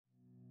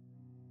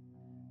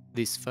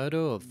This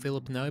photo of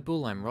Philip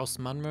Noble and Ross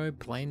Munro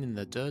playing in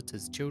the dirt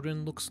as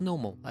children looks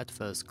normal at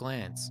first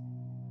glance.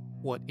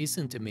 What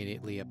isn't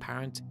immediately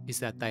apparent is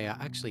that they are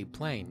actually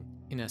playing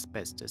in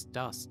asbestos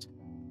dust.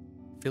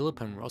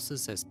 Philip and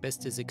Ross's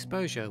asbestos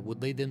exposure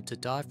would lead them to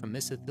die from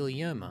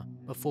mesothelioma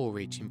before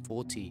reaching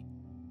 40.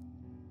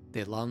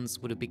 Their lungs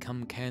would have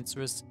become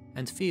cancerous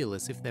and feel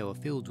as if they were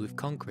filled with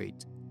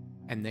concrete,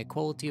 and their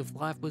quality of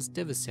life was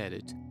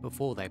devastated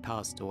before they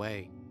passed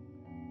away.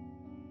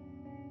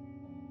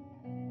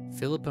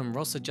 Philip and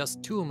Ross are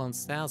just two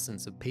amongst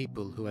thousands of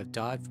people who have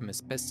died from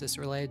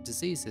asbestos-related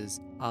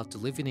diseases after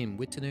living in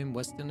Wittenoom,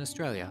 Western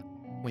Australia,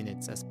 when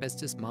its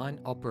asbestos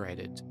mine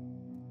operated.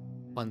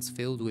 Once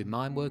filled with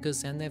mine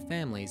workers and their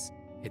families,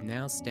 it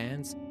now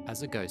stands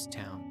as a ghost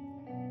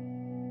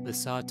town. The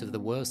site of the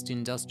worst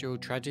industrial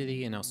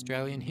tragedy in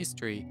Australian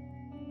history,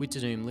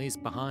 Wittenoom leaves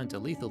behind a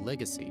lethal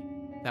legacy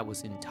that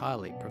was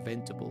entirely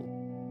preventable.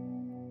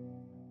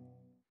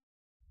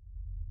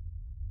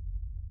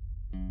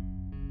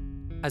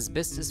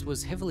 Asbestos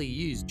was heavily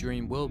used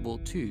during World War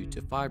II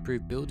to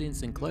fireproof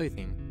buildings and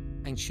clothing,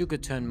 and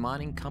sugar-turned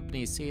mining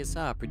company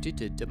CSR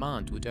predicted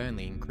demand would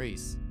only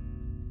increase.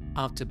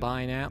 After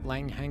buying out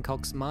Lang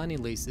Hancock's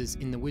mining leases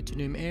in the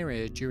Wittenoom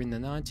area during the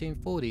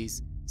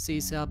 1940s,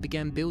 CSR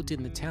began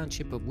building the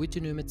township of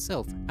Wittenoom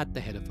itself at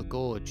the head of a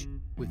gorge,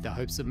 with the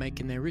hopes of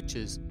making their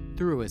riches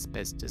through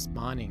asbestos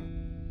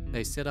mining.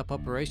 They set up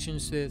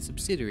operations through their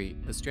subsidiary,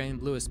 Australian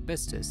Blue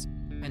Asbestos,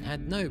 and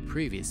had no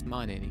previous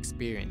mining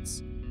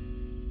experience.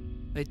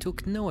 They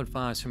took no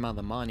advice from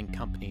other mining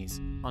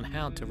companies on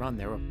how to run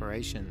their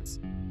operations,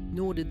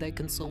 nor did they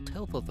consult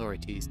health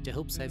authorities to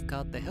help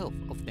safeguard the health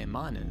of their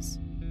miners.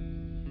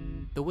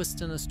 The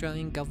Western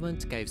Australian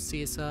government gave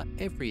CSR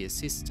every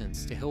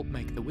assistance to help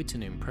make the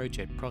Wittenoom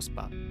project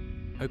prosper,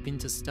 hoping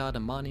to start a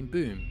mining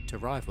boom to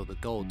rival the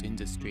gold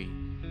industry.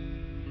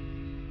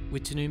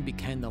 Wittenoom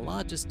became the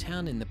largest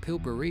town in the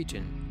Pilbara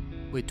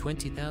region, with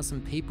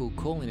 20,000 people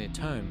calling it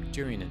home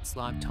during its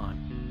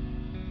lifetime.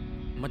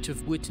 Much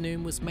of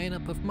Wittenoom was made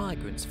up of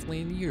migrants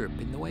fleeing Europe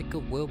in the wake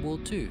of World War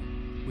II,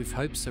 with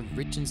hopes of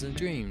riches and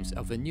dreams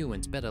of a new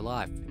and better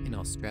life in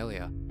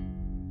Australia.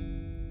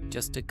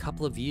 Just a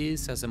couple of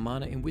years as a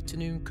miner in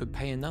Wittenoom could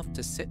pay enough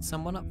to set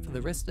someone up for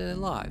the rest of their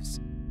lives,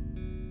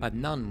 but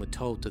none were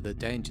told of the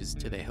dangers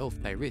to their health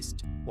they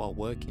risked while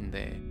working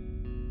there.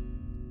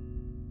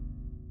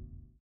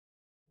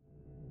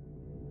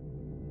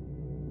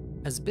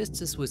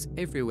 Asbestos was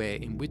everywhere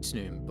in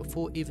Wittenoom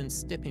before even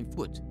stepping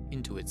foot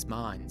into its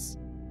mines.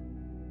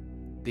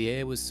 The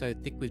air was so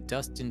thick with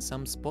dust in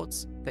some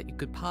spots that you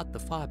could part the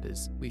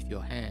fibres with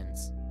your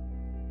hands.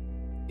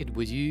 It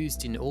was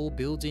used in all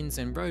buildings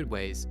and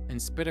roadways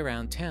and spread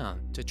around town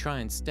to try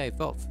and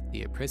stave off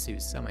the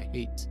oppressive summer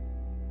heat.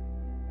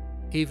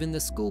 Even the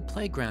school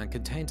playground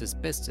contained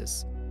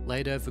asbestos,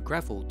 laid over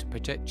gravel to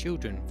protect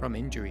children from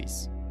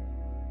injuries.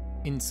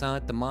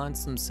 Inside the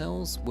mines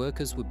themselves,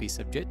 workers would be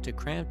subject to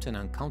cramped and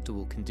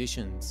uncomfortable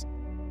conditions.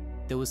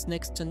 There was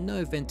next to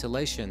no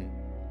ventilation,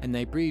 and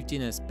they breathed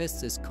in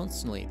asbestos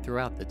constantly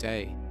throughout the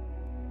day.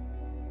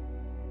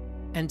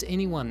 And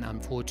anyone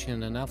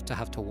unfortunate enough to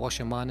have to wash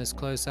a miner's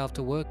clothes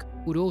after work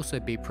would also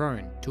be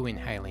prone to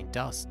inhaling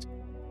dust.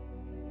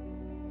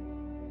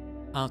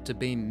 After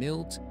being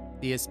milled,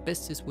 the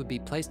asbestos would be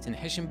placed in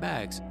hessian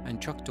bags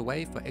and trucked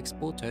away for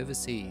export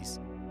overseas.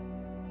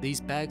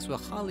 These bags were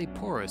highly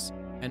porous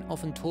and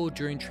often tore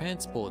during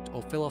transport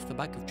or fell off the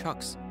back of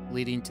trucks,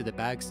 leading to the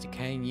bags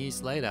decaying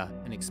years later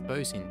and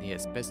exposing the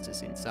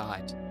asbestos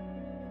inside.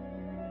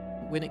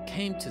 When it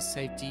came to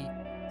safety,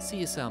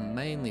 CSR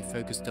mainly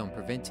focused on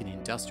preventing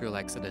industrial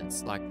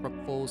accidents like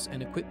rockfalls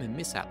and equipment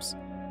mishaps,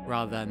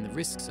 rather than the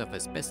risks of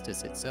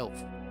asbestos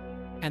itself.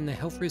 And the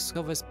health risks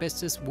of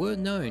asbestos were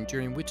known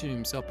during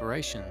Wittenoom's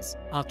operations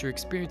after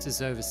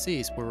experiences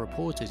overseas were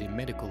reported in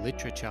medical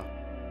literature.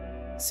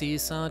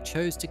 CSR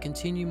chose to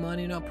continue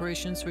mining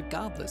operations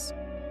regardless,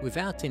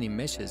 without any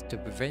measures to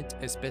prevent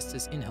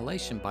asbestos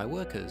inhalation by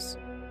workers.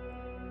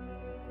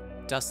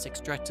 Dust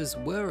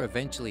extractors were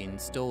eventually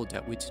installed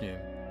at Wittenoom,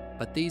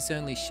 but these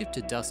only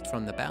shifted dust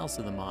from the bowels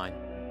of the mine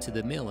to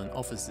the mill and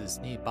offices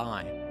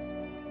nearby.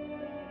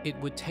 It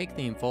would take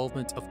the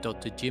involvement of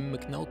Dr. Jim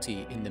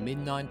McNulty in the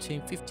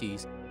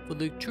mid-1950s for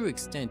the true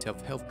extent of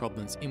health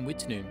problems in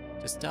Wittenoom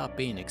to start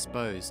being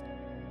exposed.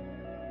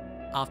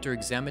 After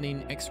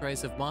examining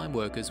x-rays of mine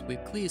workers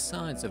with clear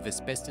signs of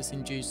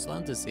asbestos-induced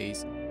lung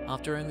disease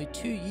after only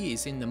 2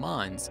 years in the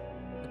mines,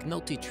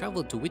 McNulty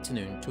travelled to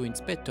Wittenoom to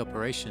inspect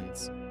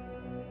operations.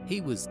 He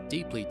was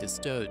deeply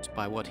disturbed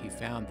by what he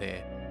found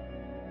there.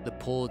 The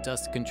poor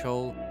dust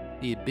control,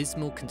 the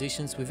abysmal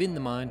conditions within the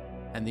mine,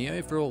 and the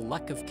overall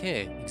lack of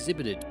care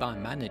exhibited by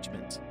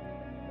management.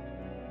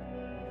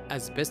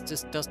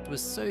 Asbestos dust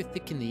was so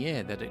thick in the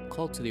air that it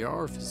clogged the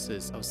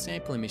orifices of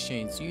sampling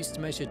machines used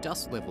to measure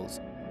dust levels,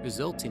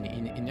 resulting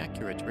in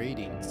inaccurate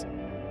readings.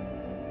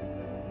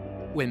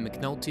 When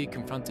McNulty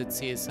confronted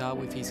CSR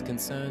with his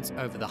concerns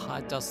over the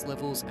high dust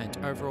levels and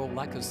overall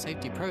lack of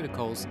safety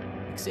protocols,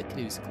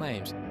 executives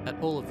claimed that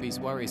all of his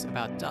worries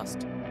about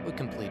dust were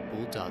complete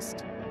bull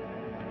dust.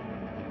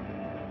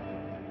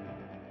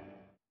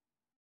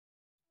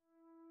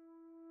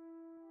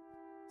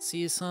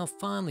 CSR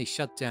finally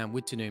shut down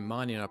Wittenoom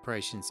mining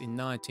operations in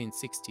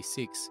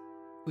 1966,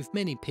 with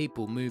many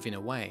people moving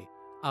away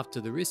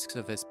after the risks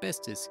of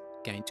asbestos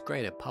gained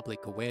greater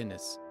public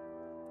awareness.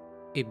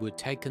 It would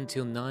take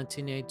until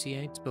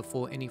 1988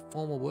 before any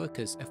former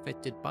workers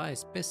affected by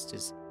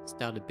asbestos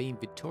started being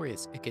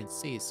victorious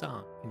against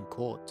CSR in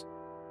court.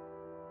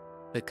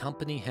 The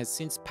company has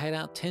since paid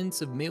out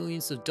tens of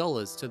millions of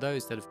dollars to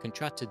those that have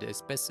contracted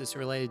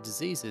asbestos-related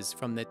diseases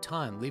from their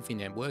time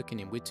living and working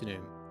in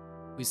Wittenoom,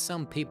 with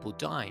some people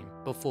dying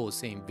before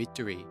seeing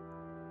victory.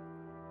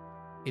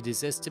 It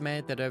is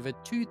estimated that over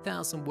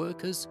 2,000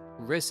 workers,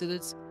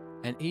 residents,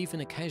 and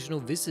even occasional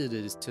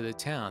visitors to the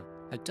town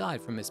have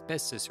died from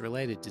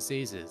asbestos-related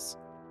diseases.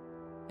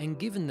 And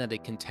given that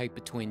it can take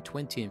between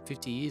 20 and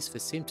 50 years for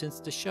symptoms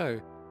to show,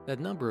 the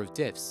number of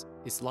deaths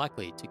is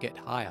likely to get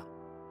higher.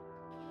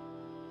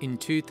 In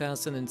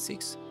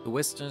 2006, the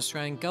Western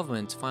Australian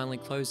government finally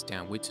closed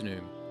down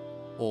Wittenoom.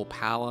 All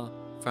power,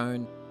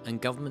 phone, and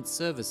government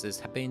services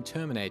have been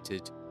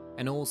terminated,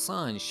 and all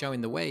signs showing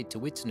the way to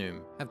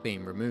Wittenoom have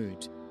been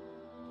removed.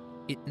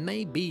 It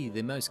may be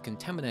the most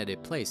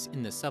contaminated place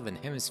in the Southern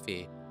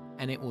Hemisphere,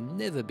 and it will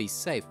never be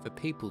safe for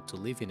people to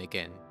live in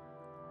again.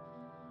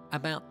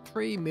 About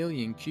 3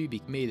 million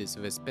cubic metres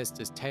of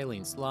asbestos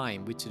tailings lie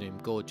in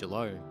Wittenoom Gorge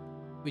alone,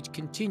 which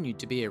continue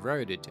to be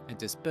eroded and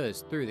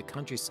dispersed through the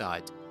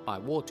countryside by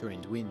water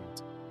and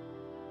wind.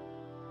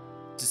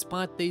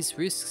 Despite these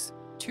risks,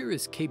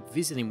 tourists keep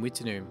visiting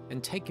Wittenoom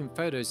and taking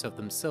photos of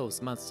themselves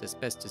amongst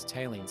asbestos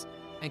tailings,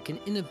 and can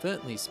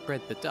inadvertently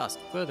spread the dust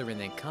further in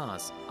their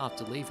cars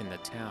after leaving the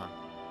town.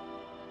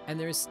 And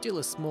there is still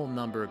a small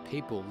number of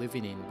people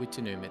living in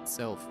Wittenoom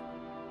itself.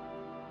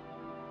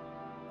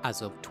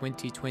 As of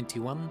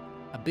 2021,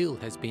 a bill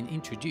has been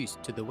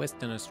introduced to the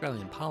Western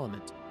Australian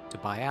Parliament to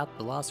buy out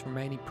the last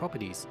remaining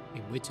properties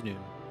in Wittenoom.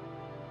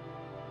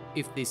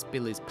 If this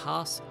bill is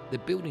passed, the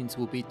buildings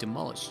will be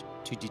demolished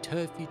to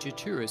deter future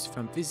tourists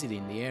from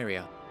visiting the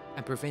area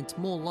and prevent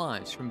more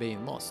lives from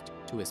being lost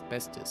to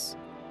asbestos.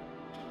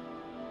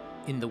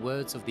 In the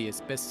words of the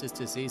Asbestos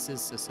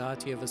Diseases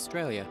Society of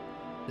Australia,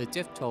 the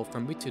death toll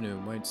from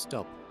Wittenoom won't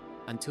stop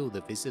until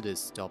the visitors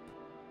stop.